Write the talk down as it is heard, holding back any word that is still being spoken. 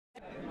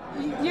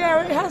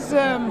Yeah, it has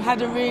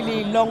had a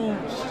really long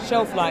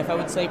shelf life, I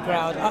would say,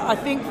 Proud. I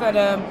think that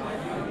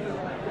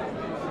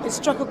it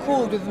struck a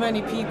chord with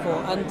many people,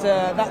 and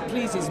that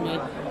pleases me.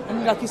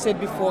 And like you said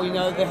before,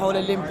 the whole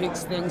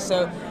Olympics thing,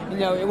 so,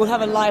 it will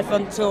have a life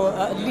until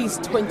at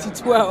least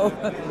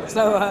 2012.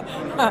 So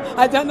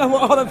I don't know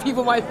what other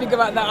people might think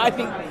about that. I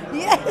think,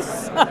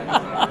 yes!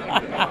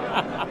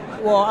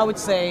 Well, I would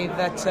say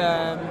that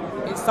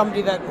it's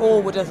somebody that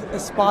all would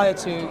aspire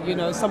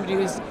to, somebody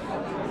who's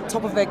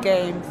top of their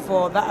game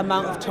for that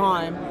amount of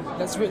time,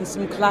 that's written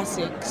some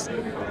classics.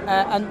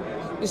 And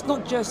it's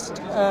not just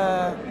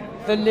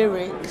the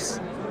lyrics,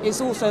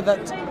 it's also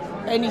that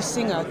any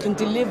singer can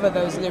deliver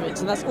those lyrics,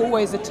 and that's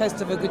always a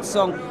test of a good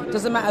song. It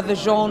doesn't matter the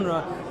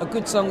genre, a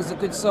good song is a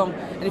good song.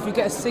 And if you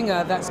get a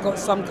singer that's got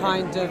some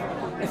kind of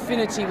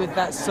affinity with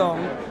that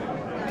song,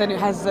 then it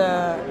has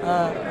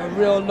a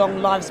real long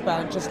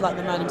lifespan, just like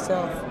the man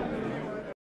himself.